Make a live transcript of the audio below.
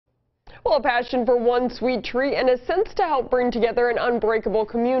Well, a passion for one sweet treat and a sense to help bring together an unbreakable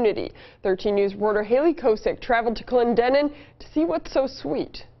community. 13 News reporter Haley Kosick traveled to Clendenin to see what's so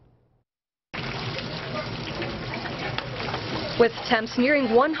sweet. With temps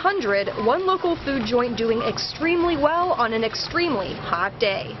nearing 100, one local food joint doing extremely well on an extremely hot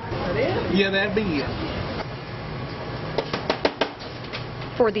day. Yeah, that'd be it.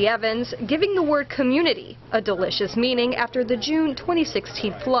 For the Evans, giving the word community a delicious meaning after the June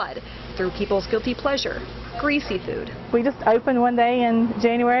 2016 flood through people's guilty pleasure, greasy food. We just opened one day in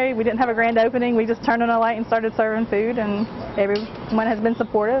January. We didn't have a grand opening. We just turned on a light and started serving food, and everyone has been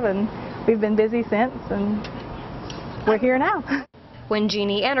supportive, and we've been busy since, and we're here now. When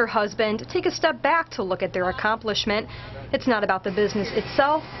Jeannie and her husband take a step back to look at their accomplishment, it's not about the business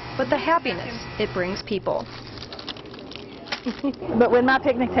itself, but the happiness it brings people. But when my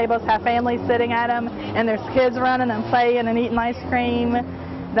picnic tables have families sitting at them and there's kids running and playing and eating ice cream,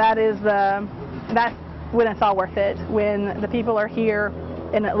 that's when it's all worth it. When the people are here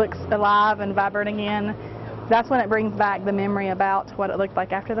and it looks alive and vibrant again, that's when it brings back the memory about what it looked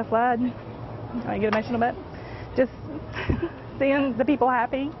like after the flood. I get emotional a bit. Just seeing the people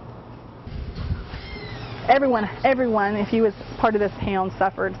happy. Everyone, if you was part of this town,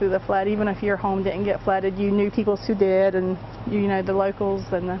 suffered through the flood. Even if your home didn't get flooded, you knew people who did, and you know the locals,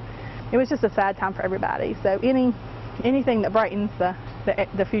 and it was just a sad time for everybody. So anything that brightens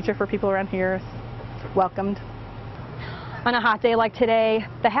the future for people around here is welcomed. On a hot day like today,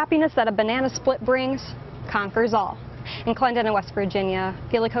 the happiness that a banana split brings conquers all. In Clendenin, West Virginia,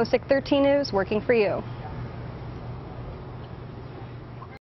 Haley Kosick, 13 News, working for you.